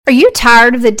Are you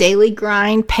tired of the daily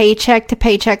grind, paycheck to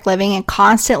paycheck living, and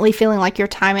constantly feeling like your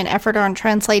time and effort aren't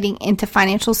translating into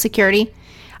financial security?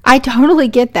 I totally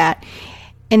get that.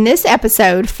 In this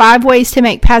episode, 5 ways to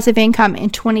make passive income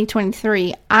in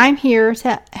 2023, I'm here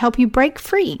to help you break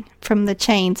free from the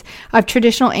chains of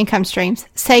traditional income streams,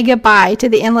 say goodbye to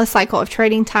the endless cycle of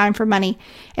trading time for money,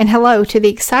 and hello to the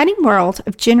exciting world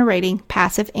of generating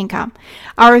passive income.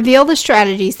 I'll reveal the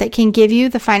strategies that can give you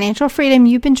the financial freedom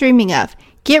you've been dreaming of.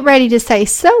 Get ready to say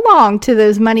so long to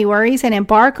those money worries and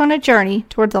embark on a journey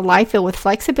towards a life filled with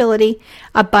flexibility,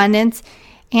 abundance,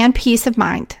 and peace of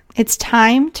mind. It's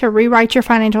time to rewrite your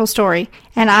financial story,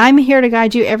 and I'm here to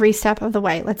guide you every step of the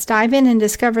way. Let's dive in and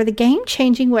discover the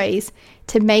game-changing ways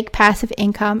to make passive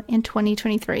income in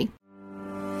 2023.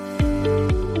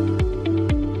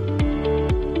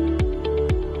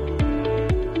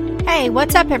 Hey,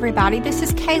 what's up, everybody? This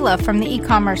is Kayla from the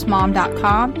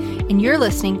ecommercemom.com, and you're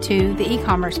listening to the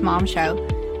E-Commerce Mom Show.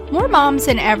 More moms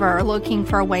than ever are looking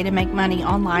for a way to make money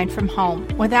online from home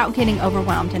without getting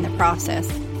overwhelmed in the process.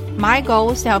 My goal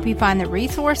is to help you find the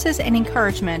resources and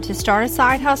encouragement to start a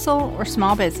side hustle or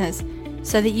small business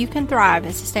so that you can thrive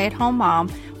as a stay-at-home mom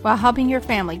while helping your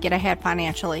family get ahead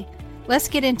financially. Let's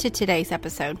get into today's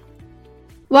episode.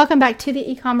 Welcome back to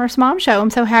the E-Commerce Mom Show. I'm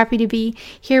so happy to be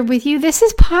here with you. This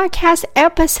is podcast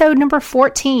episode number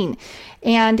 14.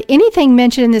 And anything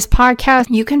mentioned in this podcast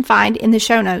you can find in the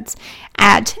show notes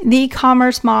at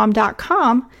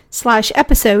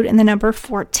theecommercemom.com/episode and the number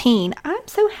 14. I'm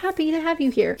so happy to have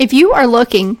you here. If you are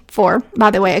looking for,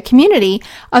 by the way, a community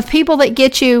of people that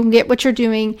get what you're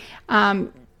doing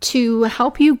to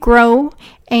help you grow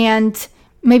and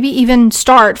maybe even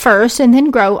start first and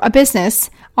then grow a business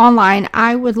online,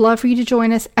 I would love for you to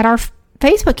join us at our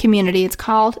Facebook community. It's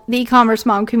called the E-Commerce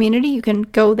Mom Community. You can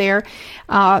go there,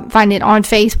 find it on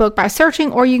Facebook by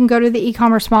searching, or you can go to the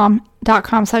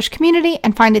ecommercemom.com/community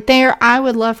and find it there. I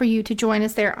would love for you to join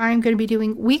us there. I'm going to be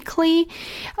doing weekly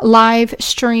live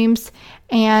streams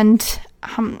and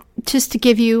just to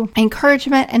give you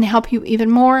encouragement and help you even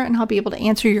more, and I'll be able to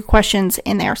answer your questions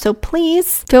in there. So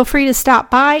please feel free to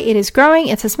stop by. It is growing.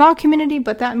 It's a small community,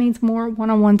 but that means more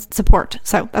one-on-one support.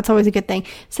 So that's always a good thing.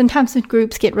 Sometimes when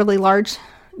groups get really large,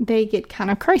 they get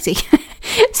kind of crazy.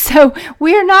 So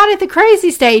we're not at the crazy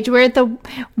stage. We're at the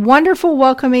wonderful,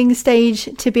 welcoming stage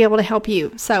to be able to help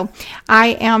you. So I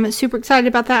am super excited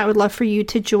about that. I would love for you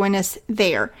to join us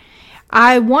there.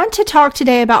 I want to talk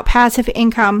today about passive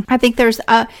income. I think there's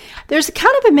kind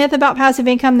of a myth about passive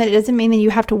income that it doesn't mean that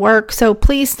you have to work. So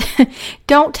please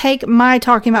don't take my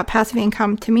talking about passive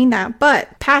income to mean that.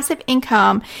 But passive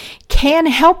income can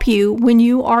help you when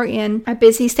you are in a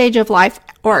busy stage of life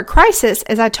or a crisis.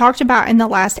 As I talked about in the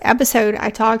last episode, I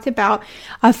talked about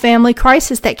a family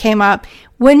crisis that came up.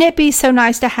 Wouldn't it be so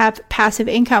nice to have passive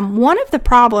income? One of the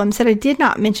problems that I did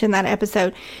not mention in that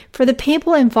episode for the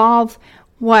people involved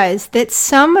was that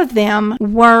some of them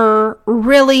were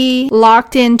really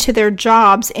locked into their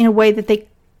jobs in a way that they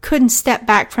couldn't step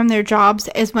back from their jobs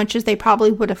as much as they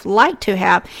probably would have liked to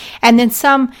have. And then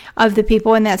some of the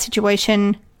people in that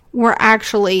situation were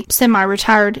actually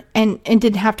semi-retired and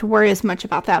didn't have to worry as much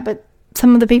about that. But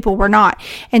some of the people were not.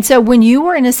 And so when you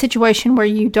are in a situation where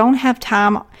you don't have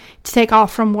time to take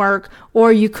off from work,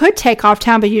 or you could take off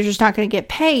time, but you're just not going to get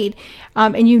paid,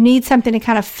 and you need something to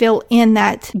kind of fill in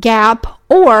that gap,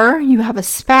 or you have a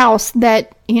spouse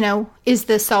that, is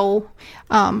the sole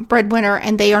breadwinner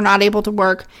and they are not able to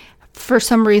work for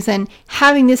some reason,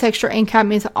 having this extra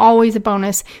income is always a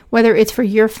bonus, whether it's for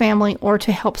your family or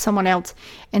to help someone else.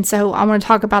 And so I want to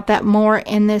talk about that more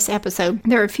in this episode.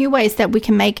 There are a few ways that we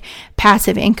can make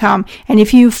passive income. And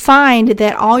if you find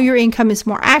that all your income is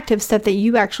more active, stuff that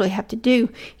you actually have to do,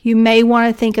 you may want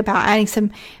to think about adding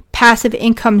some passive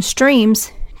income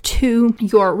streams to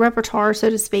your repertoire, so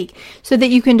to speak, so that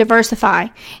you can diversify.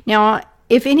 Now,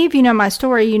 if any of you know my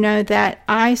story, you know that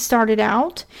I started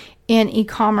out in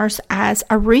e-commerce as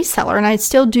a reseller, and I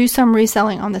still do some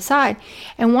reselling on the side.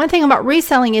 And one thing about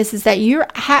reselling is that you're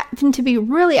having to be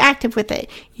really active with it.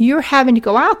 You're having to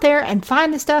go out there and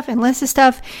find the stuff and list the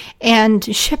stuff and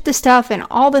ship the stuff and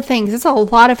all the things. It's a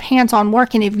lot of hands-on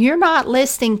work. And if you're not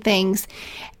listing things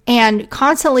and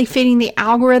constantly feeding the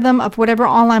algorithm of whatever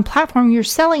online platform you're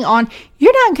selling on,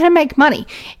 you're not going to make money.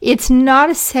 It's not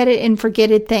a set it and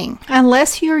forget it thing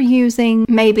unless you're using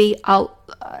maybe a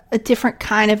different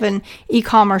kind of an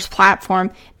e-commerce platform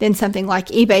than something like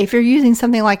eBay. If you're using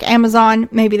something like Amazon,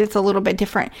 maybe that's a little bit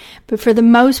different. But for the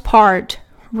most part,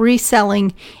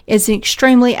 reselling is an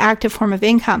extremely active form of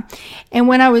income. And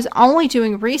when I was only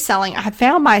doing reselling, I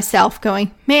found myself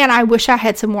going, man, I wish I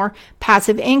had some more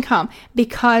passive income,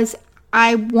 because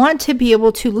I want to be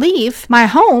able to leave my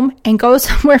home and go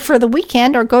somewhere for the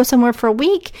weekend or go somewhere for a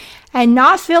week and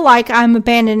not feel like I'm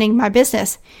abandoning my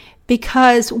business.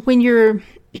 Because when you're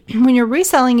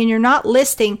reselling and you're not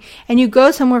listing and you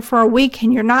go somewhere for a week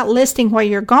and you're not listing while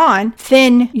you're gone,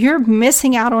 then you're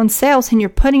missing out on sales and you're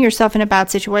putting yourself in a bad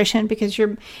situation because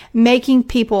you're making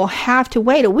people have to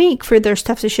wait a week for their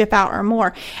stuff to ship out or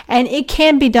more. And it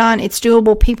can be done. It's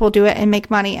doable. People do it and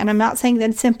make money. And I'm not saying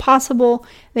that it's impossible,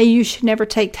 that you should never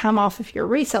take time off if you're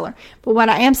a reseller. But what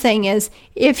I am saying is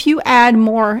if you add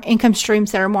more income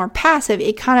streams that are more passive,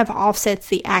 it kind of offsets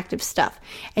the active stuff.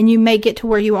 And you may get to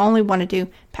where you only want to do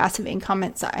passive income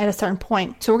at a certain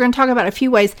point. So we're going to talk about a few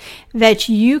ways that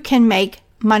you can make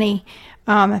money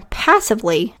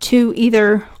passively to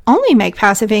either only make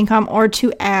passive income or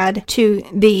to add to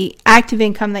the active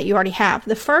income that you already have.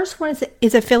 The first one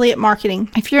is affiliate marketing.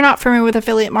 If you're not familiar with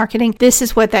affiliate marketing, this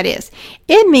is what that is.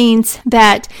 It means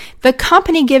that the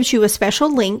company gives you a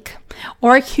special link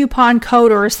or a coupon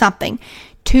code or something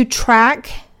to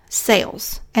track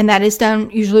sales. And that is done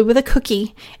usually with a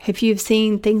cookie. If you've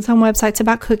seen things on websites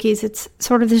about cookies, it's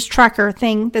sort of this tracker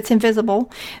thing that's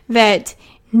invisible that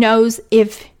knows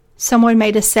if someone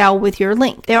made a sale with your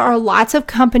link. There are lots of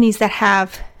companies that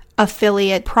have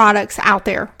affiliate products out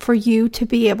there for you to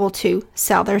be able to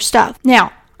sell their stuff.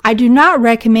 Now, I do not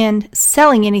recommend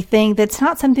selling anything that's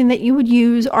not something that you would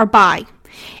use or buy.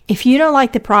 If you don't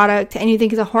like the product and you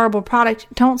think it's a horrible product,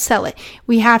 don't sell it.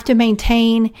 We have to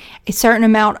maintain a certain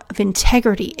amount of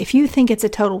integrity. If you think it's a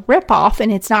total ripoff and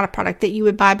it's not a product that you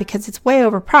would buy because it's way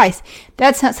overpriced,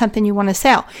 that's not something you want to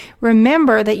sell.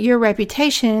 Remember that your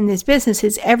reputation in this business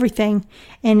is everything.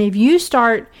 And if you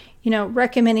start,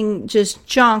 recommending just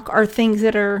junk or things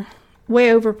that are way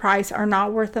overpriced, are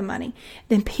not worth the money,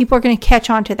 then people are going to catch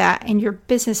on to that and your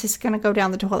business is going to go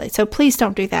down the toilet. So please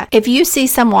don't do that. If you see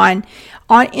someone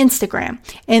on Instagram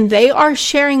and they are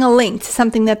sharing a link to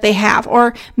something that they have,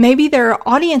 or maybe their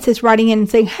audience is writing in and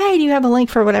saying, hey, do you have a link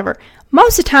for whatever?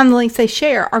 Most of the time the links they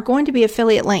share are going to be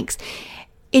affiliate links.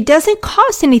 It doesn't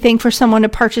cost anything for someone to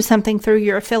purchase something through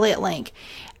your affiliate link.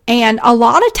 And a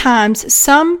lot of times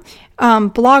some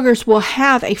bloggers will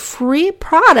have a free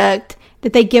product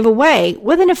that they give away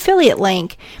with an affiliate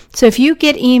link. So if you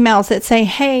get emails that say,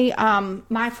 hey,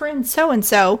 my friend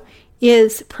so-and-so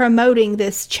is promoting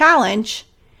this challenge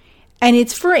and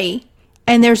it's free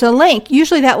and there's a link,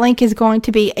 usually that link is going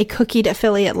to be a cookied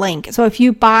affiliate link. So if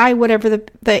you buy whatever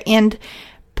the end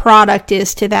product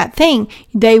is to that thing,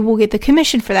 they will get the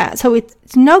commission for that. So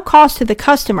it's no cost to the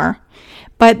customer,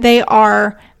 but they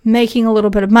are making a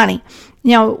little bit of money.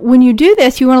 Now, when you do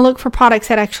this, you want to look for products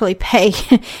that actually pay.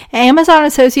 Amazon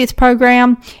Associates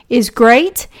program is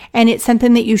great, and it's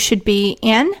something that you should be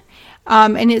in.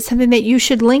 And it's something that you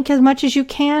should link as much as you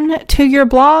can to your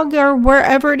blog or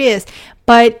wherever it is.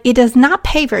 But it does not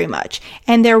pay very much,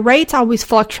 and their rates always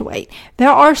fluctuate. There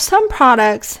are some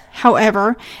products,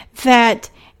 however,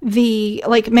 that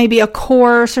like maybe a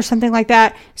course or something like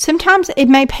that, sometimes it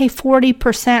may pay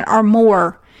 40% or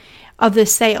more of the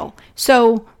sale.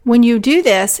 So when you do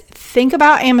this, think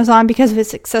about Amazon because of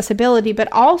its accessibility,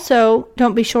 but also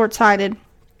don't be short-sighted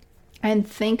and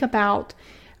think about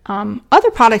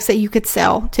other products that you could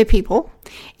sell to people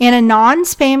in a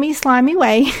non-spammy, slimy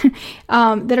way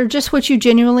that are just what you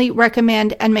genuinely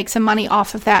recommend and make some money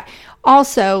off of that.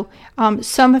 Also,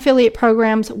 some affiliate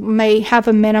programs may have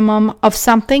a minimum of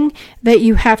something that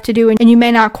you have to do, and you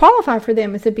may not qualify for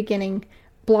them as a beginning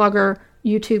blogger,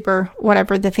 YouTuber,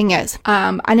 whatever the thing is.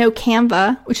 I know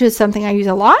Canva, which is something I use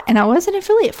a lot and I was an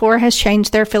affiliate for, has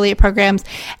changed their affiliate programs,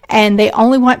 and they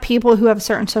only want people who have a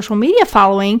certain social media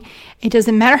following. It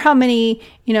doesn't matter how many,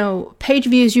 page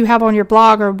views you have on your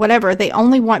blog or whatever. They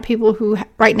only want people who,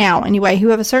 right now anyway, who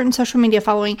have a certain social media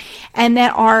following and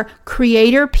that are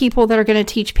creator people that are going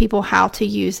to teach people how to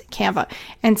use Canva.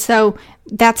 And so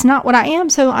that's not what I am.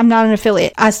 So I'm not an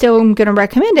affiliate. I still am going to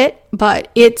recommend it, but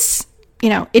it's,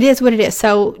 it is what it is.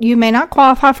 So you may not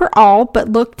qualify for all, but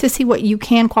look to see what you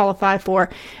can qualify for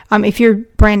if you're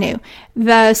brand new.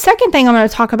 The second thing I'm going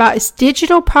to talk about is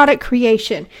digital product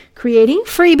creation, creating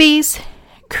freebies,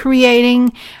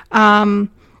 creating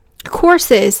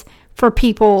courses for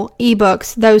people,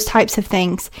 ebooks, those types of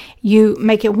things. You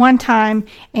make it one time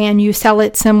and you sell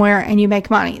it somewhere and you make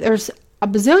money. There's a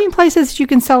bazillion places that you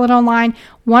can sell it online,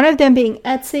 one of them being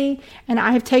Etsy, and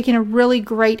I have taken a really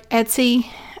great Etsy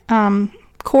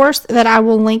course that I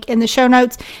will link in the show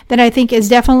notes that I think is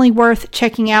definitely worth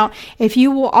checking out. If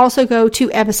you will also go to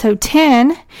episode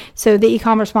 10, so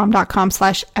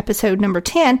theecommercemom.com/episode number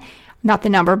 10, not the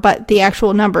number, but the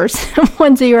actual numbers,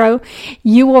 10,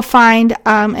 you will find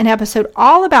an episode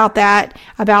all about that,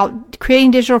 about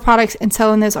creating digital products and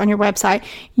selling those on your website.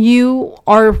 You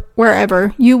or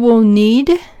wherever you will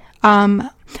need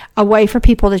a way for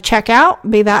people to check out,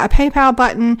 be that a PayPal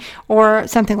button or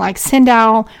something like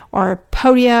Sendal or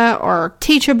Podia or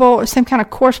Teachable or some kind of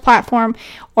course platform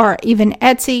or even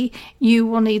Etsy. You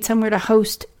will need somewhere to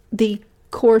host the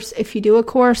course if you do a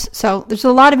course. So there's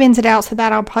a lot of ins and outs of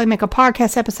that. I'll probably make a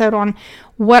podcast episode on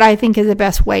what I think is the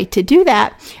best way to do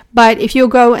that. But if you'll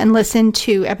go and listen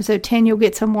to episode 10, you'll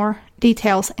get some more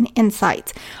details and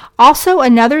insights. Also,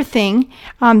 another thing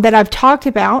that I've talked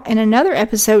about in another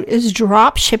episode is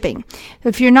drop shipping.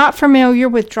 If you're not familiar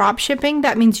with drop shipping,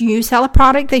 that means you sell a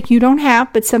product that you don't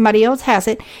have, but somebody else has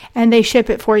it, and they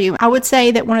ship it for you. I would say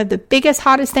that one of the biggest,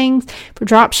 hottest things for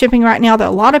drop shipping right now that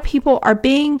a lot of people are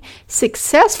being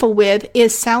successful with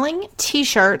is selling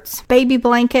t-shirts, baby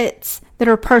blankets that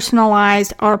are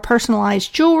personalized, or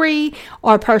personalized jewelry,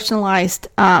 or personalized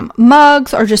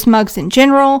mugs, or just mugs in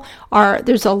general. Or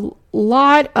there's a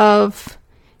lot of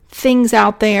things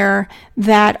out there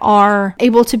that are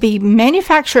able to be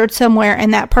manufactured somewhere,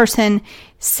 and that person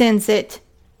sends it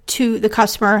to the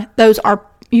customer. Those are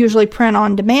usually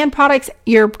print-on-demand products.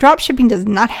 Your drop shipping does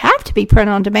not have to be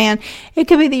print-on-demand. It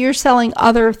could be that you're selling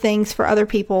other things for other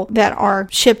people that are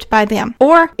shipped by them.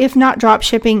 Or if not drop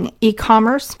shipping,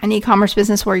 e-commerce, an e-commerce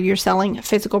business where you're selling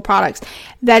physical products.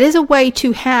 That is a way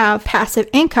to have passive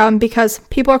income because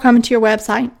people are coming to your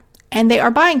website and they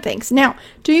are buying things. Now,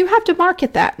 do you have to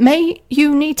market that? May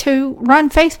you need to run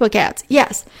Facebook ads?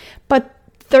 Yes. But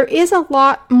there is a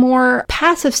lot more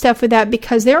passive stuff with that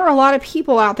because there are a lot of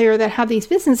people out there that have these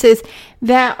businesses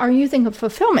that are using a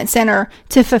fulfillment center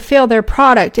to fulfill their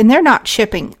product, and they're not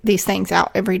shipping these things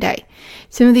out every day.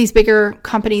 Some of these bigger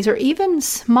companies or even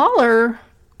smaller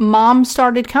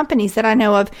mom-started companies that I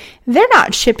know of, they're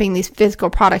not shipping these physical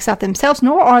products out themselves,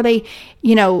 nor are they,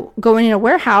 going in a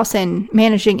warehouse and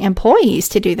managing employees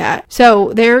to do that.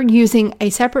 So they're using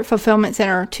a separate fulfillment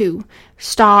center to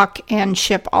stock and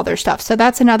ship all their stuff. So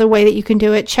that's another way that you can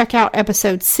do it. Check out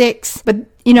episode 6. But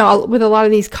with a lot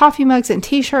of these coffee mugs and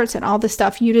t-shirts and all this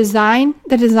stuff, you design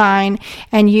the design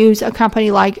and use a company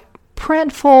like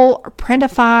Printful or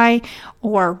Printify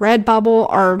or Redbubble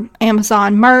or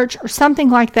Amazon Merch or something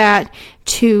like that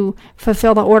to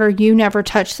fulfill the order. You never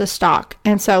touch the stock.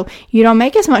 And so you don't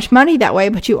make as much money that way,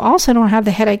 but you also don't have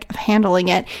the headache of handling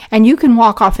it. And you can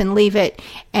walk off and leave it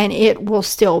and it will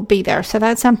still be there. So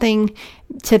that's something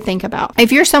to think about.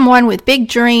 If you're someone with big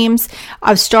dreams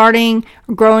of starting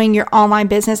or growing your online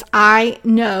business, I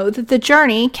know that the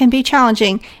journey can be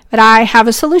challenging, but I have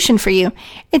a solution for you.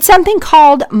 It's something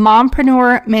called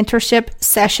Mompreneur Mentorship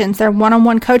Sessions. They're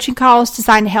one-on-one coaching calls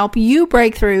designed to help you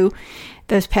break through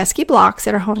those pesky blocks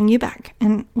that are holding you back.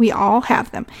 And we all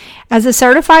have them. As a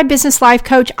certified business life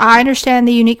coach, I understand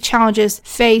the unique challenges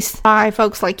faced by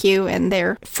folks like you, and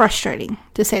they're frustrating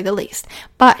to say the least.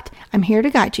 But I'm here to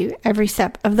guide you every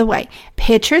step of the way.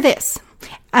 Picture this: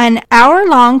 an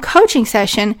hour-long coaching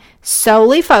session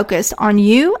solely focused on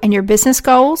you and your business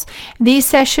goals. These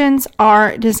sessions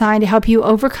are designed to help you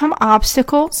overcome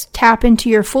obstacles, tap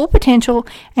into your full potential,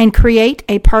 and create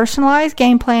a personalized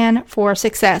game plan for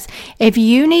success. If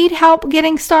you need help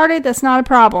getting started, that's not a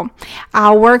problem.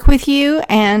 I'll work with you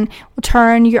and will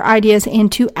turn your ideas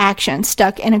into action.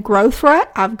 Stuck in a growth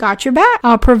rut? I've got your back.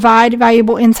 I'll provide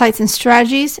valuable insights and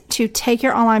strategies to take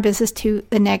your online business to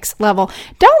the next level.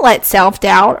 Don't let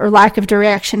self-doubt or lack of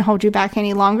direction hold you back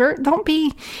any longer. Don't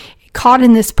be caught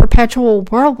in this perpetual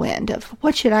whirlwind of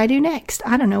what should I do next?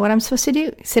 I don't know what I'm supposed to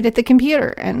do. Sit at the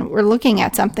computer and we're looking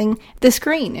at something, the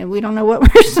screen, and we don't know what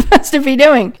we're supposed to be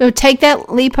doing. So take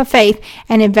that leap of faith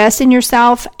and invest in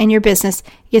yourself and your business.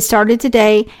 Get started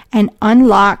today and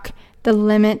unlock the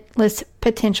limitless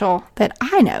potential that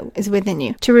I know is within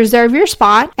you. To reserve your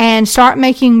spot and start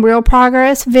making real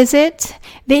progress, visit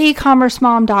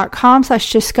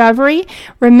theecommercemom.com/discovery.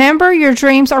 Remember, your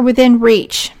dreams are within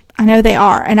reach. I know they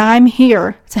are, and I'm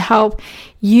here to help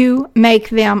you make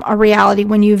them a reality.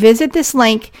 When you visit this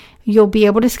link, you'll be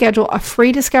able to schedule a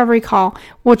free discovery call.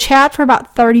 We'll chat for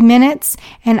about 30 minutes,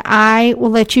 and I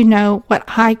will let you know what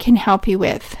I can help you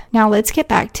with. Now let's get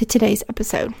back to today's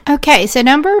episode. Okay, so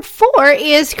number 4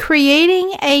 is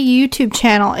creating a YouTube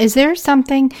channel. Is there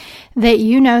something that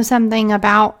you know something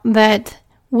about that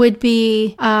would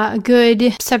be a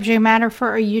good subject matter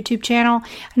for a YouTube channel? I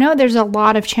know there's a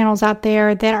lot of channels out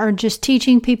there that are just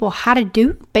teaching people how to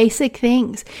do basic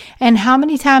things. And how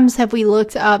many times have we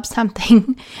looked up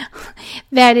something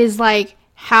that is like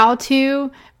how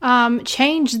to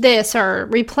change this or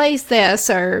replace this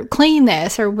or clean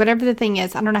this or whatever the thing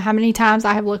is. I don't know how many times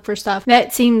I have looked for stuff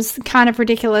that seems kind of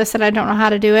ridiculous that I don't know how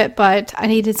to do it, but I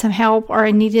needed some help or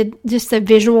I needed just a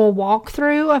visual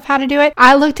walkthrough of how to do it.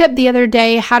 I looked up the other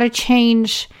day how to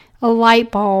change a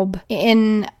light bulb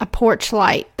in a porch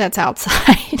light that's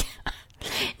outside.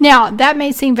 Now, that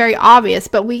may seem very obvious,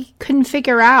 but we couldn't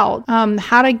figure out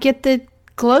how to get the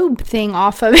globe thing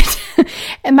off of it.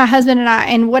 And my husband and I,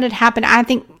 and what had happened, I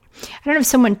don't know if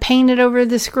someone painted over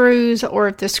the screws or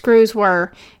if the screws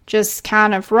were just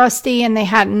kind of rusty and they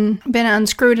hadn't been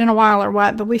unscrewed in a while or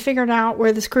what, but we figured out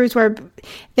where the screws were.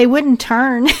 They wouldn't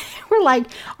turn. We're like,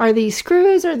 are these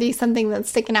screws? Are these something that's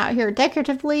sticking out here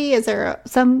decoratively? Is there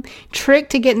some trick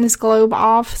to getting this globe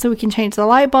off so we can change the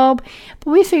light bulb?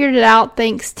 But we figured it out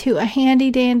thanks to a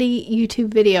handy dandy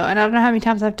YouTube video. And I don't know how many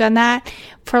times I've done that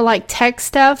for like tech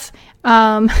stuff.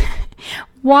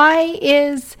 Why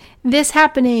is this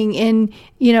happening in,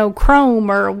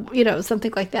 Chrome or,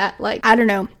 something like that? Like, I don't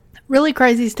know. Really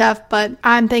crazy stuff, but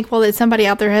I'm thankful that somebody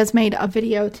out there has made a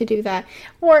video to do that.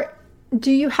 Or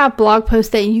do you have blog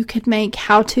posts that you could make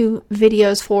how-to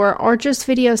videos for, or just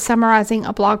videos summarizing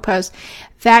a blog post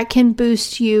that can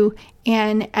boost you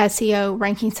in SEO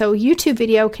ranking? So YouTube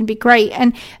video can be great.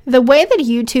 And the way that a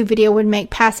YouTube video would make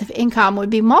passive income would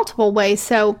be multiple ways.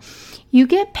 So you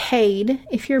get paid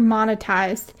if you're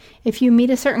monetized. If you meet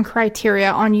a certain criteria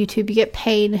on YouTube, you get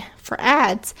paid for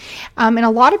ads. And a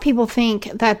lot of people think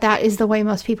that that is the way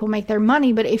most people make their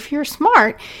money. But if you're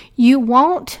smart, you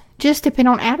won't just depend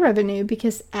on ad revenue,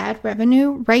 because ad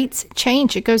revenue rates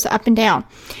change. It goes up and down.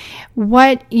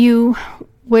 What you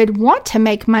would want to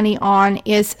make money on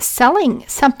is selling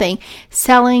something,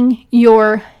 selling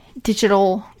your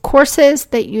digital courses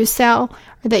that you sell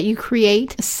or that you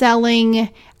create, selling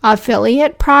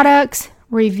affiliate products,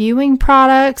 reviewing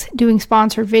products, doing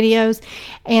sponsored videos.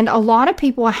 And a lot of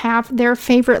people have their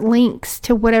favorite links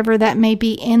to whatever that may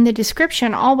be in the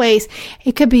description always.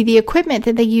 It could be the equipment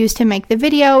that they use to make the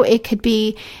video. It could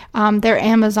be their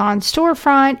Amazon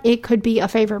storefront. It could be a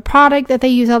favorite product that they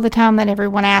use all the time that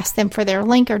everyone asks them for their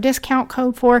link or discount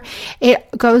code for. It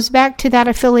goes back to that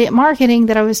affiliate marketing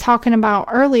that I was talking about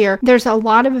earlier. There's a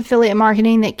lot of affiliate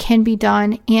marketing that can be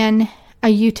done in a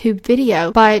YouTube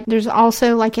video, but there's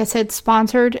also, like I said,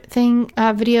 sponsored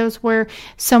videos where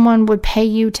someone would pay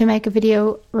you to make a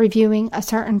video reviewing a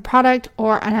certain product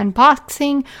or an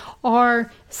unboxing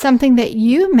or something that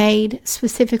you made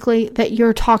specifically that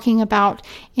you're talking about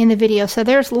in the video. So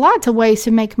there's lots of ways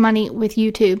to make money with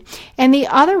YouTube. And the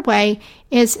other way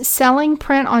is selling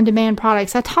print-on-demand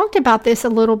products. I talked about this a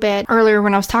little bit earlier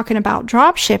when I was talking about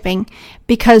drop shipping,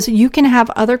 because you can have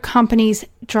other companies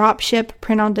drop ship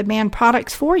print-on-demand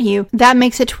products for you. That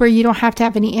makes it to where you don't have to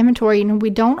have any inventory. And we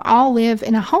don't all live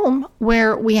in a home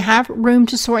where we have room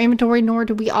to store inventory, nor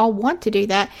do we all want to do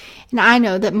that. And I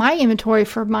know that my inventory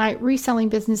for my reselling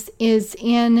business is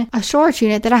in a storage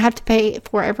unit that I have to pay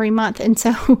for every month. And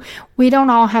so we don't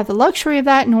all have the luxury of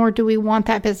that, nor do we want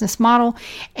that business model.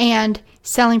 And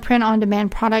selling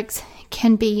print-on-demand products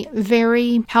can be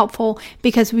very helpful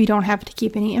because we don't have to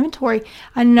keep any inventory.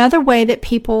 Another way that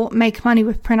people make money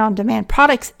with print-on-demand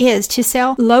products is to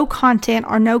sell low content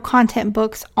or no content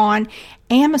books on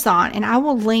Amazon. And I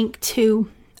will link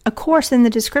to a course in the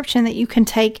description that you can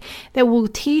take that will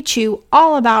teach you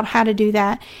all about how to do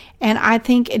that. And I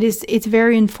think it's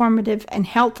very informative and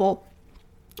helpful.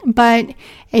 But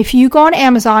if you go on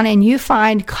Amazon and you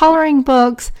find coloring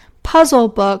books, puzzle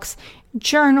books,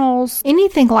 journals,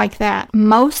 anything like that,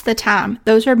 most of the time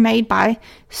those are made by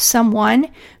someone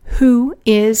who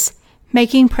is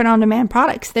making print-on-demand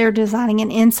products. They're designing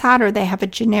an inside, or they have a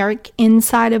generic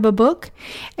inside of a book,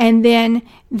 and then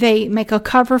they make a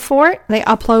cover for it. They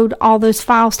upload all those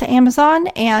files to Amazon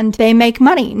and they make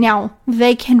money. Now,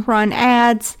 they can run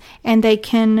ads and they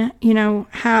can,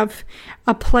 have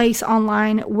a place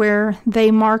online where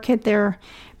they market their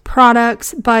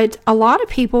products, but a lot of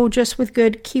people, just with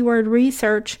good keyword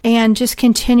research and just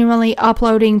continually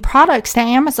uploading products to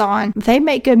Amazon, they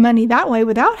make good money that way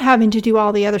without having to do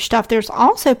all the other stuff. There's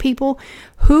also people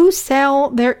who sell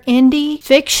their indie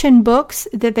fiction books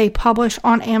that they publish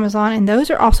on Amazon, and those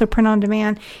are also print on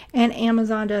demand, and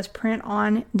Amazon does print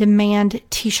on demand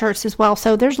t-shirts as well.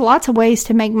 So there's lots of ways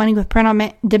to make money with print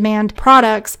on demand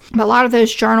products, but a lot of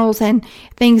those journals and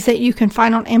things that you can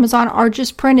find on Amazon are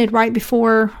just printed right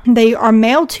before they are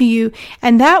mailed to you,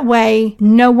 and that way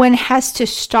no one has to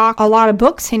stock a lot of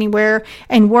books anywhere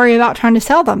and worry about trying to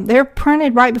sell them. They're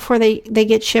printed right before they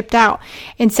get shipped out,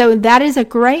 and so that is a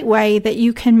great way that you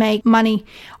you can make money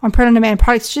on print-on-demand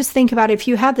products. Just think about if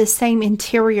you have the same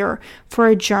interior for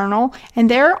a journal, and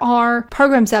there are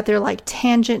programs out there like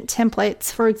Tangent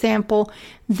Templates, for example,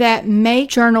 that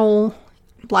make journal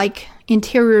like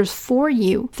interiors for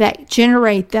you, that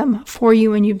generate them for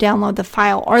you when you download the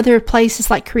file. Or there are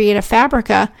places like Creative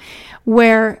Fabrica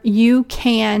where you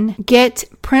can get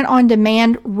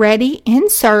print-on-demand ready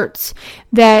inserts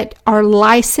that are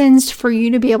licensed for you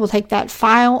to be able to take that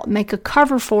file, make a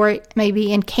cover for it,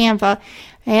 maybe in Canva,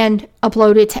 and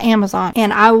upload it to Amazon.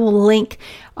 And I will link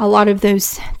a lot of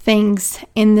those things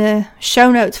in the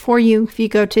show notes for you. If you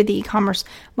go to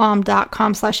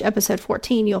theecommercemom.com/episode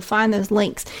 14, you'll find those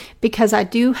links, because I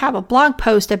do have a blog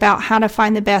post about how to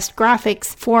find the best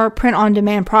graphics for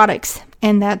print-on-demand products.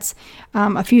 And that's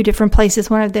a few different places,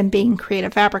 one of them being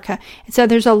Creative Fabrica. And so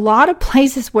there's a lot of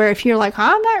places where if you're like,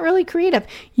 I'm not really creative,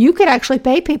 you could actually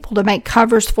pay people to make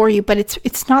covers for you, but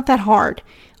it's not that hard.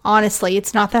 Honestly,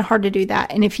 it's not that hard to do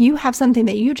that. And if you have something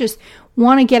that you just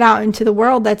want to get out into the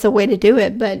world, that's a way to do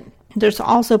it. But there's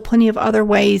also plenty of other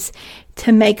ways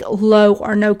to make low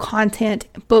or no content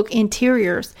book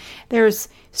interiors. There's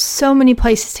so many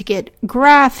places to get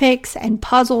graphics and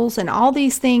puzzles and all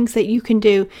these things that you can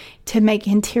do to make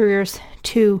interiors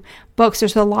to books.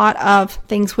 There's a lot of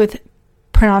things with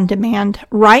print-on-demand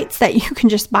rights that you can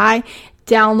just buy,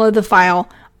 download the file,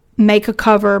 make a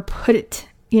cover, put it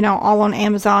all on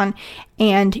Amazon,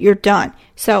 and you're done.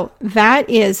 So that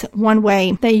is one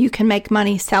way that you can make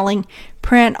money selling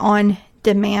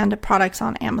print-on-demand products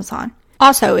on Amazon.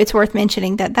 Also, it's worth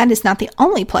mentioning that that is not the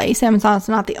only place. Amazon is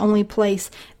not the only place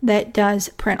that does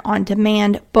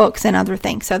print-on-demand books and other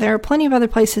things. So there are plenty of other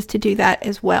places to do that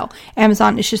as well.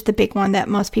 Amazon is just the big one that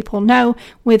most people know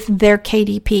with their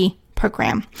KDP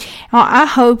program. Now, I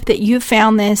hope that you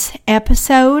found this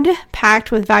episode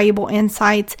packed with valuable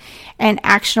insights and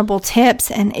actionable tips.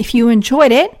 And if you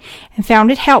enjoyed it and found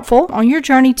it helpful on your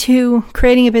journey to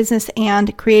creating a business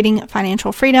and creating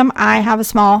financial freedom, I have a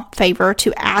small favor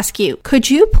to ask you.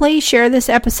 Could you please share this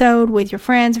episode with your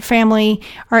friends or family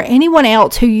or anyone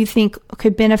else who you think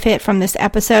could benefit from this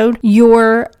episode?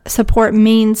 Your support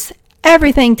means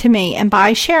everything to me, and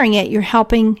by sharing it, you're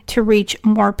helping to reach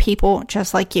more people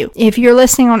just like you. If you're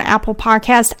listening on Apple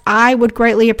Podcasts, I would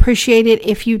greatly appreciate it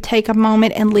if you take a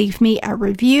moment and leave me a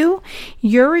review.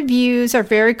 Your reviews are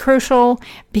very crucial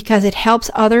because it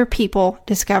helps other people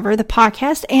discover the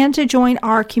podcast and to join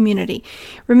our community.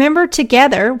 Remember,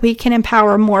 together we can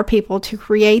empower more people to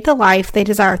create the life they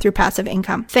desire through passive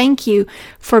income. Thank you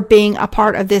for being a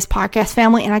part of this podcast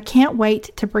family, and I can't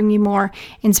wait to bring you more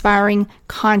inspiring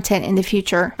content in the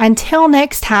future. Until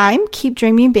next time, keep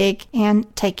dreaming big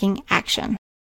and taking action.